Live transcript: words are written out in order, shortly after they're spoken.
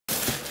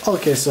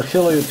Okay, so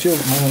hello YouTube,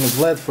 my name is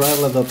Vlad for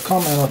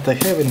alot.com, and what I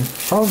have in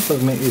front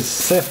of me is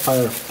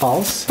Sapphire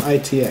Pulse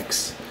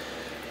ITX,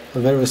 a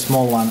very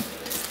small one.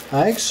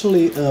 I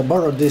actually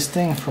borrowed this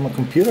thing from a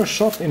computer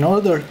shop in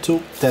order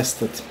to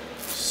test it.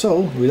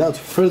 So, without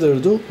further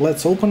ado,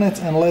 let's open it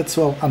and let's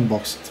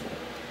unbox it.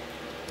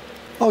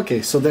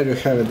 Okay, so there you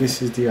have it.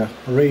 This is the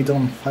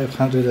Radeon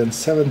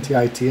 570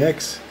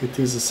 ITX. It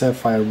is a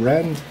Sapphire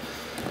brand,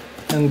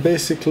 and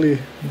basically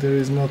there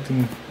is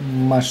nothing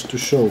much to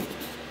show.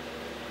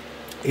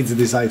 It's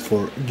designed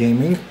for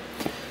gaming,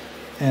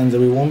 and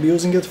we won't be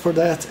using it for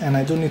that, and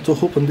I do need to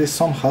open this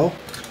somehow.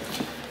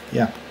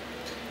 Yeah,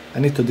 I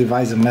need to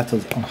devise a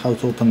method on how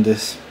to open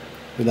this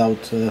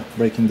without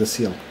breaking the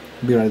seal.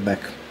 Be right back.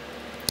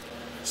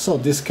 So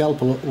this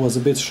scalpel was a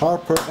bit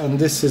sharper, and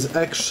this is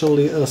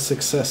actually a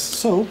success.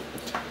 So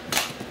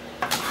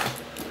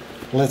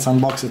let's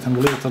unbox it, and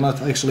believe it or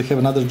not, I actually have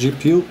another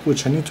GPU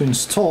which I need to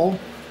install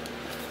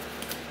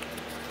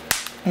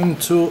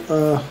into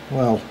a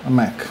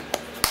Mac.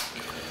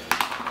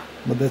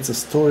 But that's a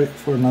story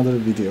for another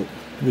video,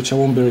 which I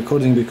won't be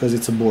recording because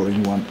it's a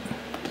boring one.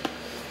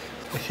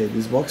 I hate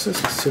these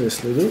boxes, I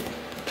seriously do.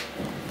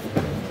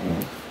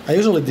 I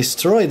usually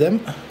destroy them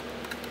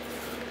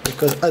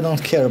because I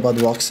don't care about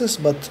boxes,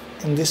 but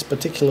in this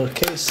particular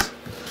case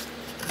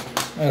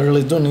I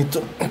really do need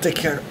to take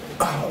care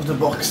of the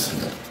box.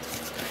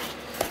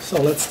 So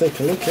let's take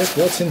a look at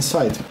what's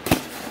inside.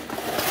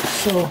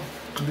 So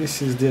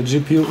this is the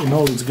GPU in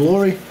all its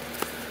glory.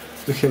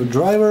 We have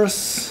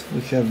drivers,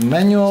 we have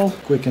manual,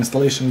 quick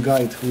installation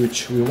guide,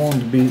 which we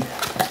won't be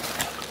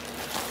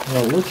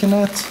looking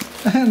at,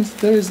 and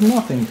there is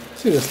nothing,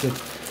 seriously.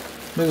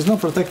 There is no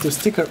protective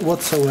sticker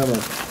whatsoever.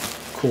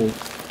 Cool.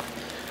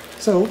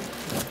 So,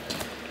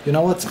 you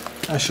know what,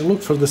 I should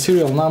look for the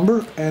serial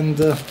number and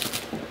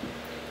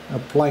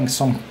applying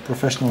some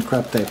professional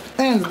crap tape.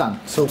 And done.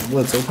 So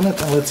let's open it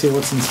and let's see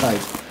what's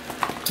inside.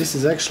 This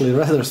is actually a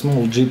rather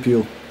small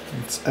GPU.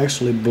 It's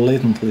actually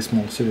blatantly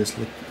small,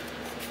 seriously.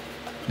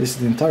 This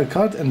is the entire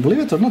card, and believe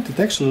it or not, it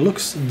actually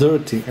looks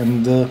dirty,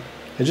 and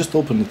I just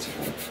opened it.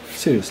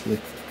 Seriously.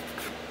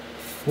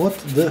 What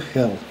the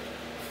hell?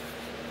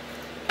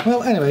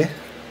 Well, anyway,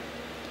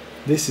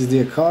 this is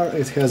the card.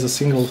 It has a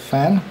single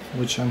fan,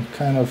 which I'm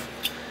kind of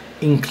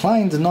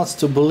inclined not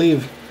to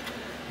believe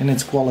in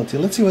its quality.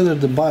 Let's see whether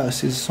the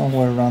BIOS is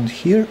somewhere around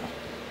here.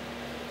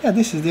 Yeah,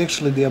 this is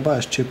actually the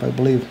BIOS chip, I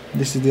believe.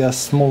 This is the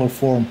smaller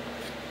form,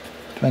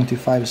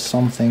 25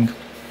 something.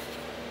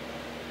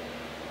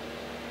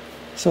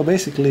 So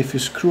basically, if you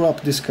screw up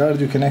this card,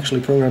 you can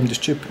actually program this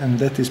chip, and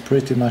that is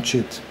pretty much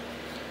it.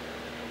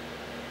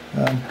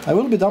 I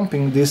will be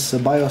dumping this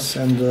BIOS,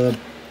 and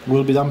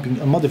will be dumping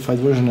a modified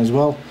version as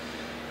well,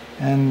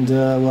 and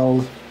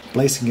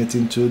placing it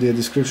into the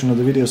description of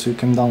the video so you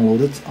can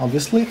download it,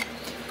 obviously.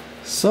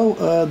 So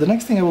the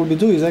next thing I will be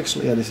doing is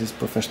actually, yeah, this is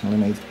professionally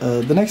made.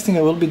 The next thing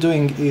I will be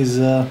doing is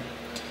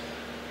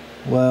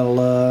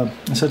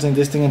inserting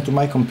this thing into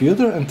my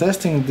computer and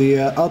testing the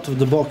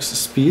out-of-the-box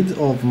speed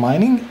of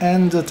mining,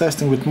 and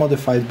testing with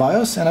modified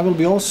BIOS, and I will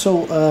be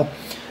also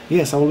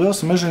yes, I will be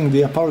also measuring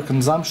the power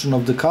consumption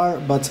of the car,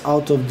 but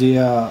out of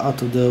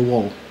the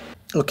wall.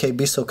 Okay,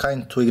 be so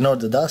kind to ignore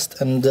the dust,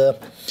 and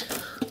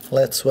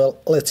let's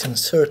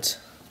insert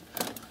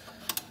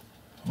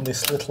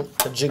this little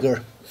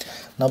jigger.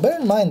 Now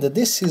bear in mind that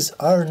this is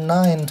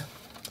R9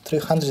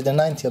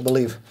 390, I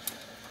believe.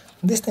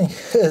 This thing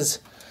has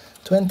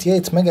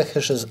 28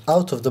 megahashes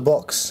out of the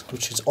box,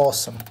 which is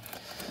awesome.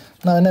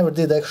 Now I never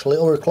did actually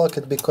overclock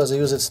it because I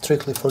use it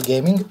strictly for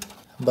gaming,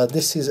 but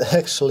this is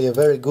actually a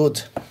very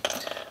good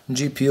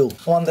GPU.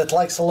 One that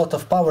likes a lot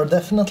of power,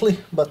 definitely,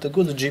 but a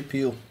good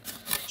GPU.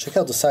 Check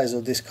out the size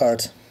of this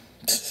card.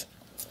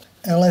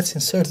 And let's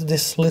insert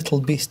this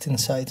little beast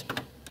inside.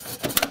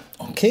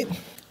 Okay,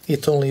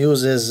 it only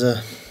uses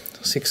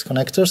 6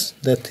 connectors,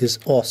 that is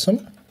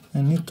awesome.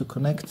 I need to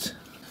connect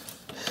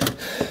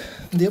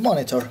the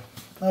monitor.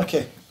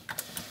 Okay,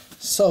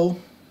 so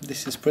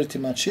this is pretty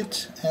much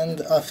it,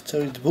 and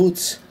after it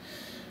boots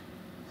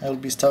I'll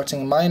be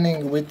starting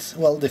mining with,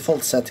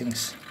 default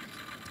settings.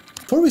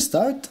 Before we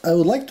start, I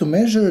would like to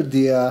measure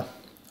the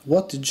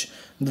wattage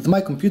that my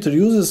computer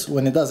uses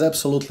when it does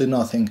absolutely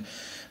nothing.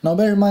 Now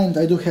bear in mind,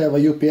 I do have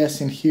a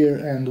UPS in here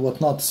and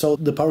whatnot, so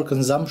the power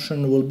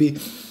consumption will be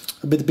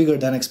a bit bigger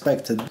than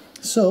expected.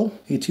 So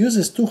it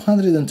uses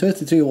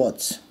 233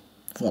 watts,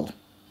 well,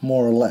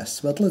 more or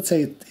less, but let's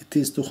say it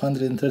is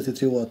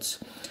 233 watts.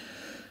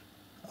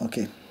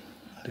 Okay,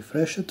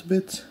 refresh it a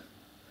bit.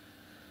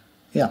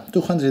 Yeah,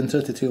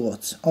 233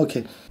 watts.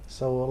 Okay,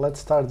 so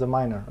let's start the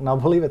miner. Now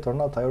believe it or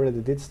not, I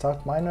already did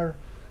start miner,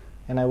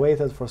 and I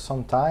waited for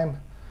some time,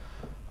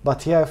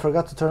 but yeah, I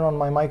forgot to turn on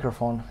my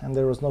microphone, and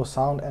there was no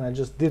sound, and I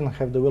just didn't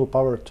have the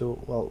willpower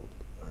to,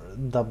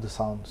 dub the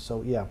sound.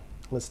 So yeah,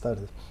 let's start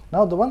it.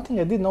 Now the one thing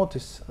I did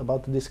notice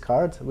about this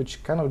card,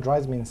 which kind of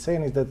drives me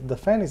insane, is that the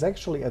fan is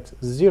actually at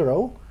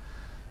 0,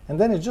 and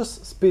then it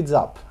just speeds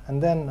up,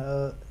 and then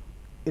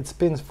it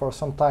spins for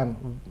some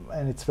time,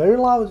 and it's very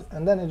loud,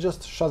 and then it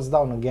just shuts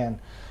down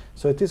again.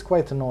 So it is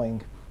quite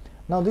annoying.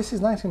 Now this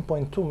is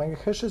 19.2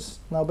 megahashes.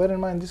 Now bear in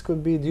mind this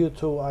could be due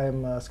to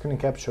I'm screen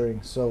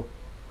capturing. So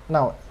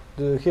now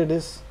do you hear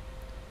this?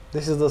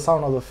 This is the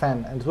sound of the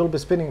fan, and it will be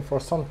spinning for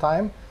some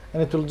time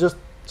and it will just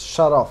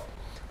shut off.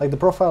 Like the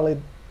profile,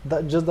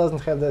 that just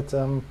doesn't have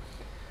that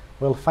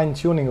well,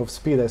 fine-tuning of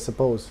speed, I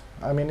suppose.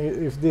 I mean,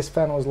 if this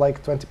fan was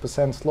like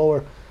 20%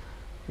 slower,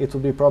 it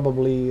would be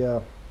probably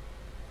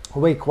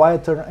way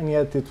quieter, and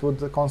yet it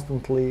would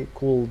constantly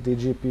cool the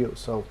GPU.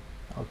 So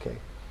okay,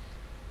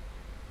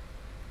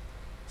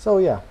 so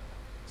yeah,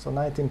 so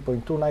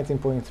 19.2,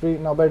 19.3.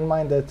 Now bear in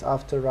mind that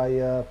after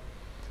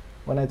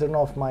when I turn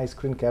off my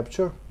screen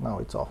capture, now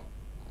it's off,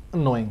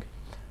 annoying,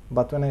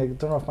 but when I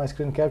turn off my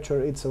screen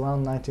capture, it's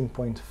around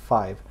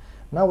 19.5.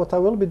 Now what I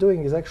will be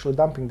doing is actually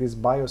dumping this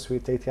BIOS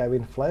with ATI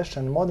Win Flash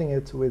and modding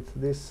it with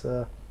this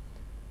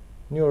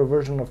newer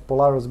version of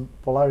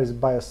Polaris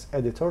BIOS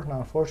editor. Now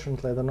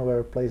unfortunately I don't know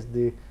where I placed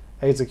the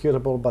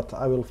executable, but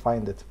I will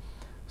find it.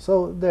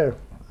 So there,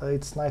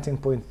 it's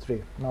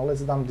 19.3. Now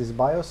let's dump this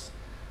BIOS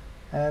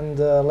and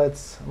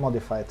let's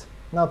modify it.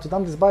 Now to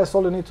dump this BIOS,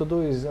 all you need to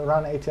do is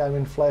run ATI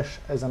Win Flash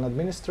as an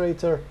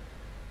administrator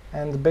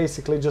and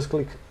basically just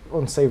click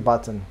on Save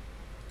button.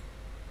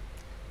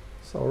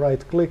 So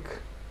right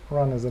click,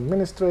 run as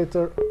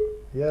administrator,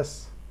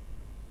 yes,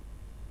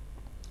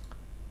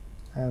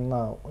 and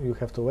now you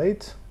have to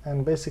wait,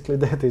 and basically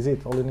that is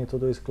it. All you need to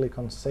do is click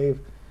on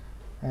Save,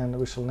 and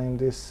we shall name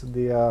this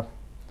the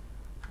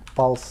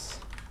pulse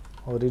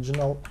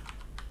original.rom,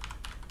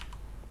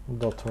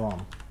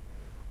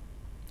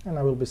 and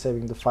I will be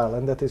saving the file,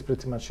 and that is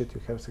pretty much it. You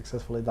have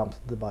successfully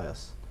dumped the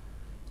BIOS.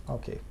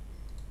 Okay,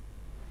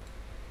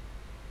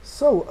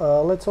 so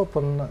let's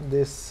open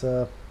this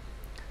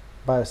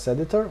BIOS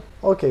editor.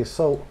 Okay,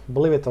 so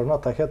believe it or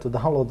not, I had to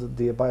download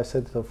the BIOS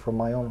editor from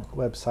my own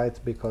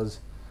website because,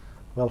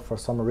 well, for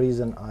some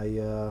reason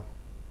I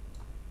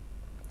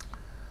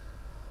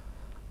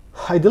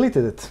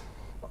deleted it.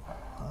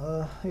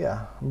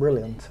 Yeah,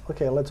 brilliant.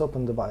 Okay, let's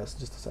open the BIOS,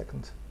 just a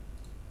second.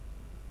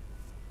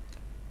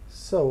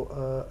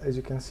 So as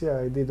you can see,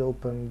 I did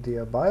open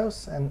the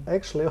BIOS, and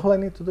actually all I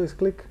need to do is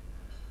click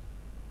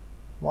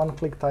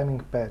one-click timing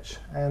patch,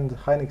 and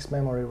Hynix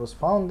memory was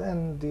found,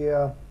 and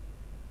the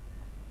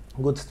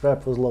good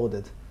strap was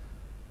loaded.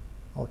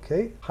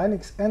 Okay,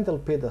 Hynix and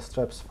ELPIDA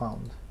straps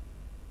found.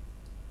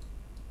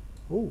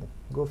 Ooh,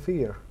 go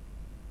figure.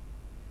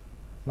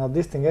 Now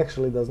this thing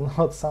actually does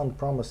not sound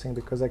promising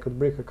because I could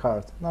break a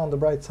card. Now on the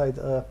bright side,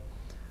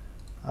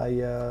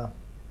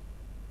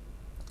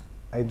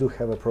 I do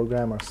have a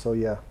programmer, so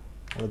yeah,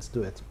 let's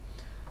do it.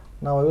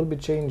 Now I will be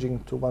changing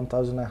to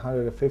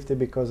 1950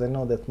 because I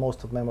know that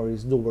most of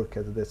memories do work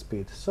at that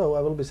speed. So I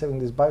will be saving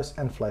this BIOS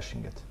and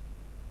flashing it.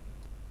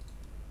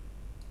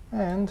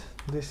 And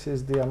this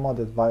is the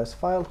modded BIOS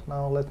file.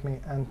 Now let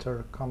me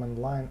enter command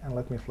line and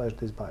let me flash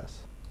this BIOS.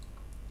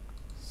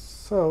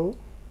 So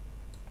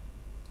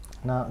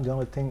now the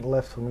only thing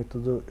left for me to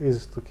do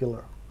is to kill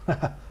her.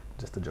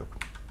 Just a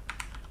joke.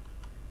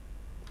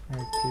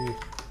 AT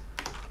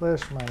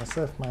flash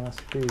 -f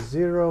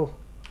 -p0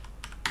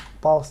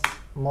 pulse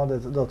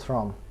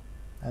modded.rom,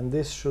 and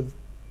this should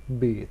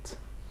be it.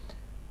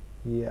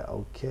 Yeah,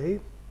 okay.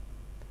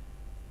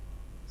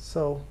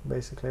 So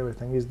basically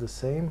everything is the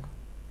same.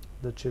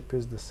 The chip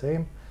is the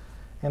same,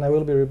 and I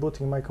will be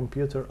rebooting my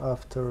computer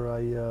after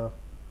I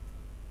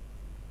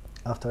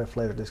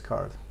flash this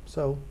card.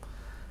 So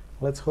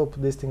let's hope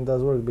this thing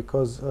does work,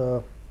 because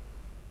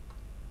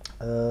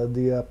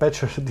the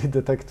patcher did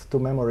detect two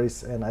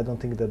memories, and I don't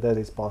think that that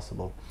is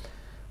possible.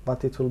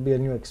 But it will be a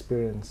new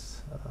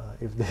experience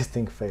if this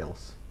thing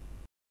fails.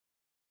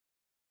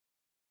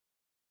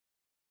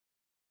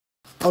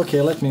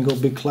 Okay, let me go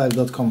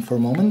biglive.com for a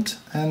moment,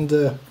 and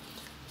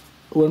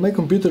when my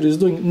computer is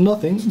doing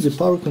nothing, the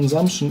power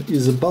consumption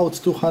is about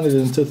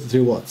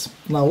 233 watts.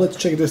 Now let's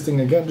check this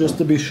thing again just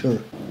to be sure.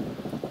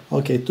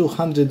 Okay,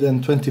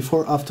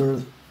 224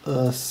 after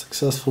a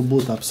successful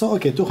boot up. So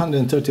okay,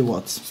 230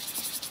 watts.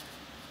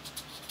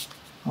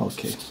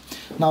 Okay,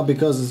 now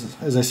because,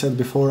 as I said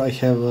before, I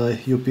have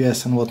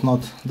UPS and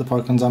whatnot, the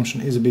power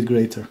consumption is a bit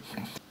greater.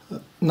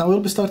 Now we'll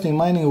be starting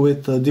mining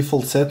with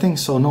default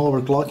settings, so no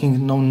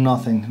overclocking, no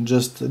nothing,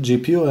 just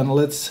GPU, and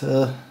let's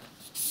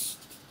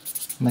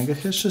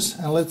megahashes,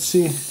 and let's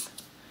see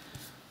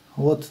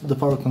what the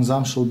power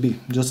consumption will be.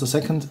 Just a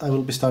second, I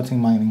will be starting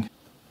mining.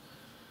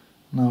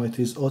 Now it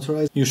is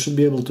authorized. You should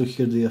be able to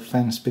hear the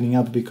fan spinning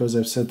up because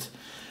I've set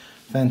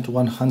fan to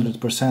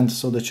 100%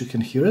 so that you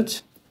can hear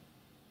it.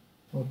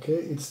 Okay,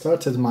 it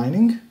started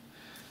mining,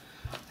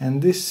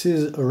 and this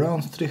is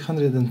around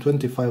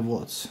 325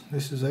 watts.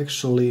 This is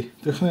actually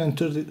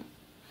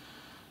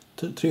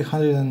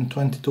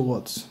 322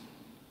 watts,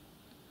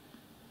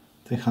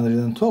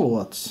 312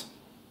 watts,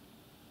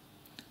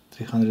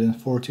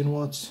 314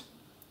 watts.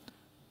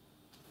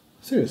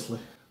 Seriously?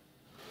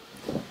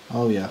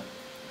 Oh yeah,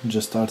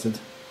 just started.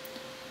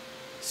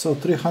 So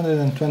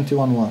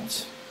 321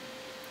 watts,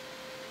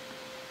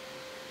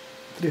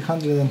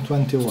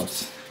 320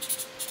 watts.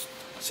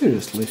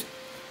 Seriously,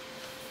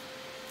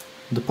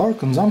 the power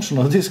consumption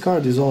of this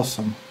card is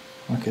awesome.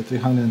 Okay,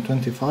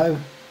 325,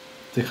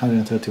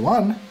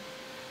 331.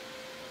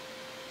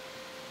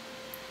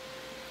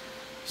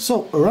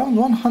 So around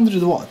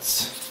 100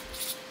 watts.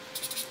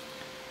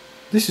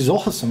 This is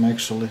awesome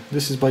actually.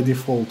 This is by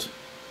default.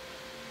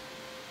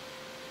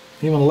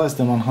 Even less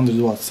than 100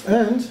 watts.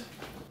 And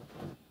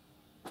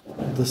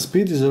the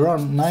speed is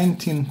around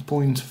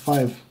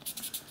 19.5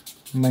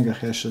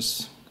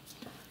 megahashes.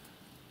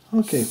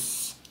 Okay.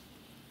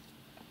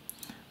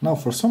 Now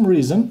for some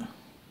reason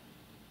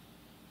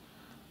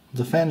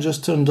the fan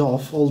just turned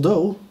off,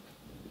 although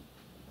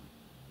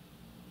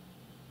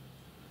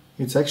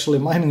it's actually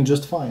mining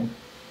just fine.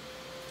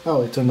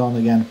 Oh, it turned on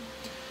again.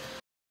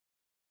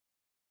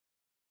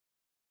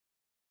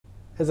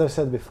 As I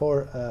said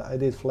before, I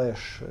did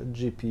flash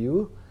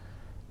GPU,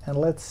 and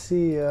let's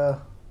see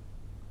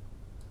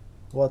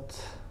what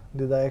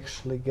did I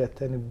actually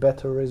get, any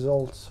better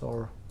results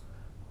or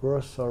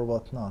worse or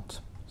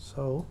whatnot.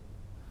 So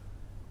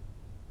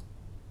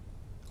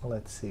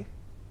let's see.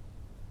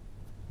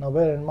 Now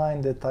bear in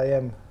mind that I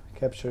am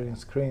capturing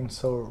screen,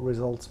 so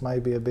results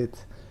might be a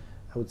bit,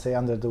 I would say,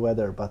 under the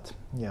weather, but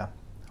yeah,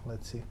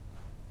 let's see.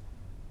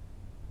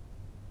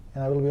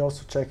 And I will be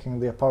also checking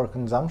the power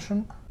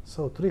consumption.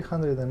 So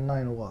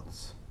 309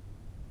 watts,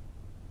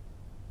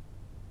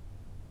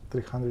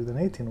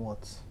 318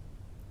 watts.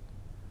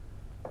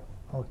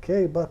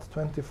 Okay, but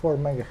 24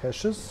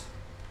 megahashes,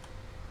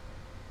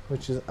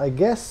 which is, I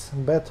guess,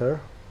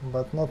 better,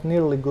 but not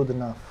nearly good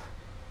enough.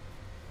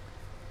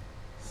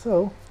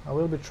 So I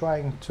will be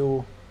trying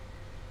to,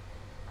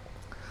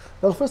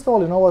 well, first of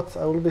all, you know what,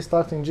 I will be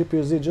starting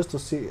GPU-Z just to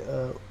see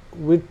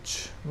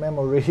which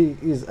memory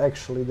is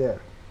actually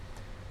there.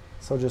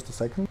 So just a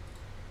second.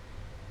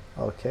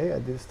 Okay, I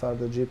did start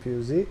the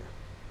GPU-Z.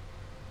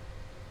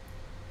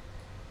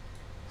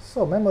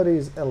 So memory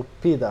is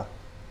ELPIDA.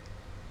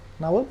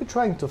 Now we'll be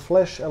trying to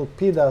flash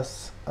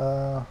ELPIDA's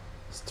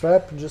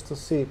strap just to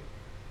see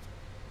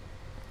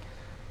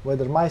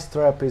whether my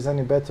strap is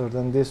any better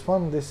than this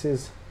one. This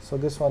is, so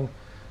this one,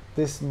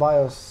 this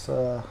BIOS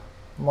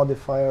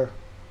modifier,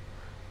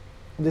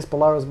 this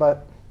Polaris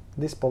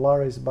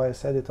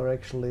BIOS editor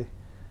actually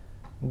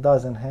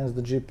does enhance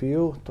the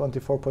GPU,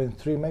 24.3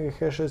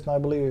 megahashes. Now I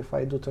believe if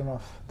I do turn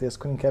off the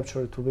screen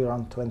capture, it will be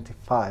around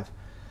 25,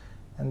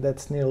 and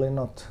that's nearly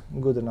not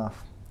good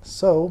enough.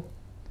 So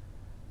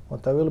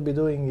what I will be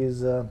doing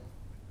is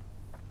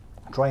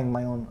trying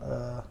my own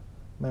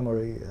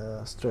memory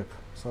strip.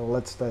 So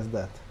let's test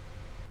that.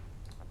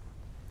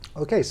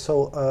 Okay,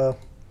 so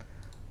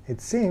it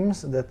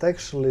seems that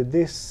actually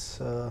this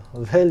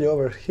value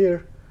over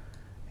here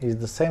is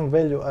the same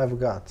value I've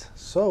got.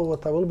 So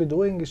what I will be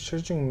doing is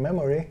changing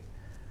memory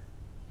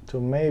to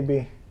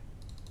maybe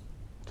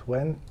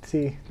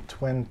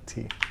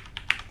 2020.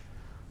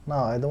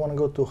 Now I don't want to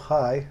go too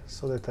high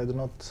so that I do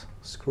not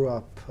screw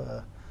up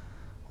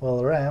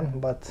well RAM,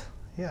 but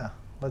yeah,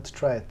 let's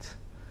try it.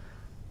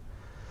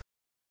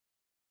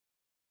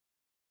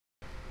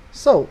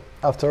 So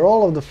after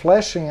all of the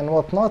flashing and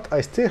whatnot, I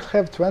still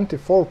have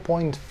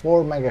 24.4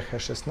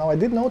 megahashes. Now I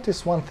did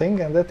notice one thing,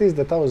 and that is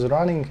that I was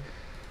running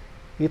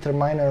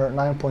Etherminer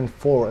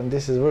 9.4, and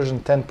this is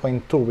version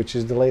 10.2, which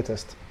is the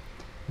latest.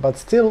 But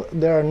still,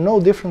 there are no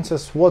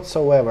differences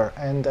whatsoever,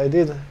 and I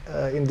did,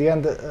 in the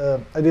end,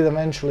 I did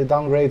eventually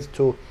downgrade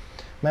to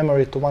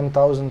memory to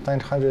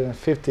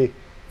 1950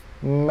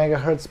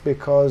 megahertz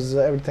because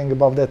everything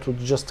above that would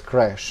just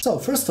crash. So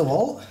first of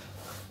all,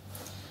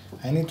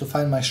 I need to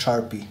find my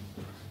Sharpie.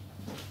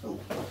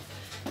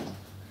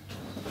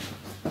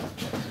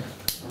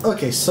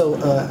 Okay, so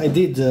I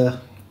did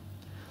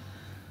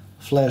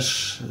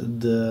flash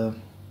the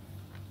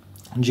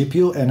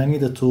GPU and I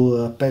needed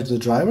to patch the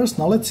drivers.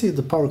 Now let's see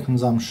the power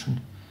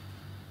consumption.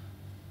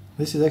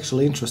 This is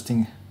actually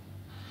interesting.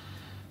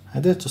 I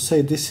dare to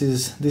say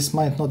this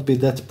might not be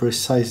that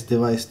precise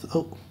device.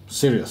 Oh,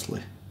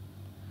 seriously.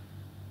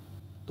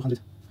 200.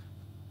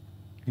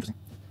 Interesting.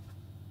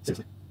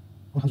 Seriously.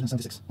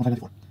 176,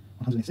 194,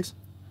 186.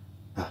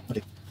 Ah,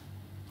 okay.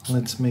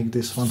 Let's make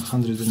this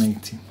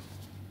 180.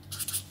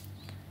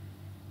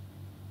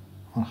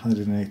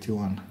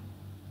 181.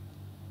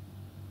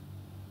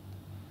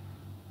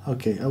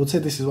 Okay, I would say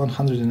this is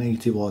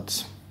 180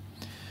 watts.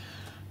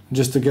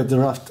 Just to get the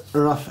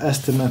rough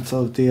estimate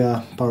of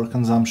the power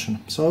consumption.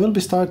 So I will be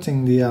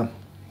starting the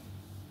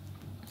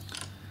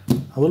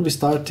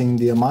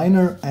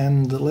miner,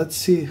 and let's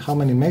see how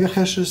many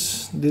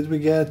megahashes did we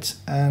get,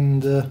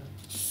 and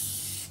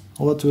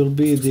what will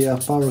be the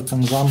power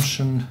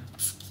consumption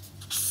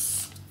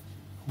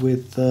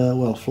with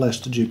well,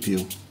 flashed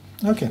GPU.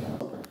 Okay,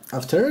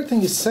 after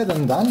everything is said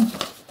and done,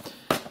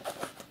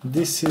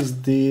 this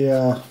is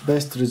the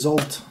best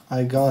result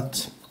I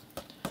got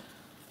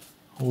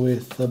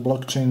with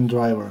blockchain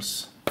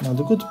drivers. Now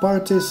the good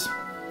part is,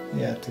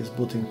 yeah, it is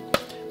booting.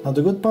 Now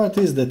the good part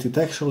is that it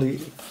actually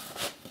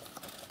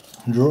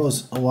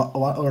draws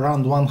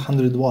around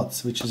 100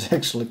 watts, which is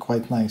actually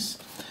quite nice.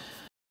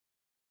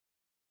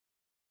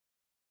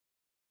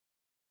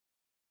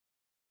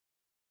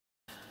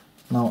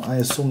 Now I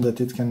assume that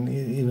it can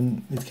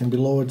be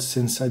lowered,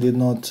 since I did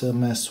not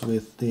mess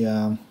with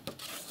the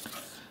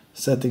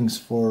settings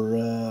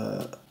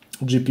for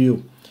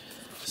GPU.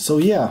 So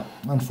yeah,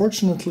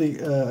 unfortunately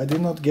I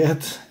did not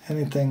get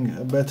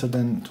anything better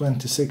than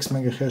 26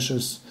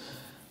 megahashes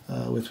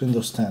with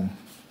Windows 10.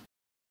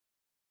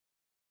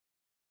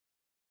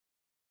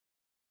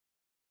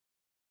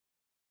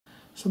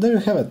 So there you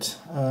have it.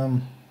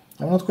 I'm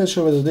not quite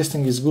sure whether this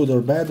thing is good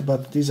or bad,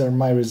 but these are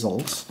my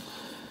results.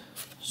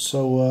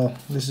 So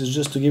this is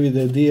just to give you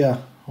the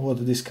idea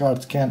what this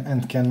card can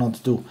and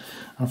cannot do.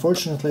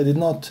 Unfortunately I did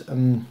not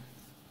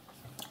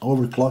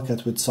overclock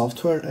it with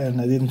software, and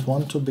I didn't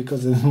want to,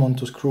 because I didn't want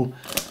to screw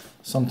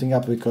something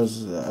up,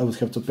 because I would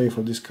have to pay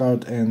for this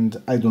card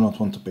and I do not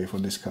want to pay for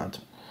this card.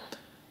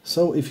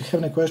 So if you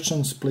have any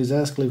questions, please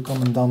ask, leave a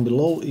comment down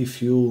below.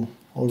 If you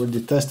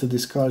already tested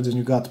this card and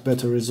you got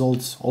better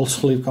results,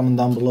 also leave a comment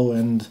down below,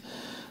 and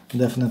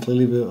definitely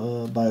leave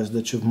a BIOS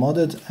that you've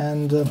modded.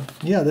 And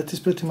yeah, that is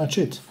pretty much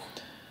it.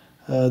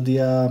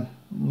 The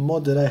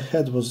mod that I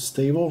had was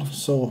stable,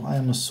 so I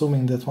am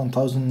assuming that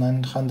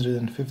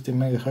 1950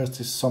 MHz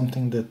is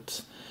something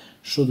that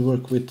should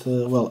work with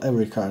well,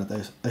 every card,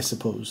 I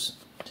suppose.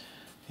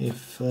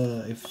 If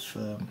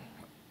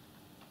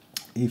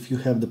you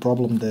have the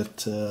problem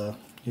that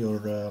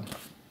your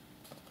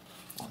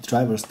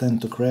drivers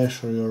tend to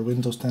crash, or your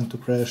Windows tend to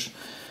crash,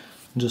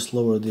 just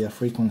lower the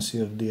frequency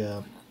of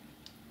the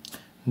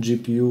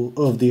GPU,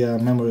 of the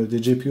memory of the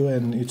GPU,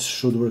 and it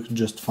should work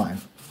just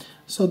fine.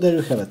 So there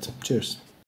you have it. Cheers.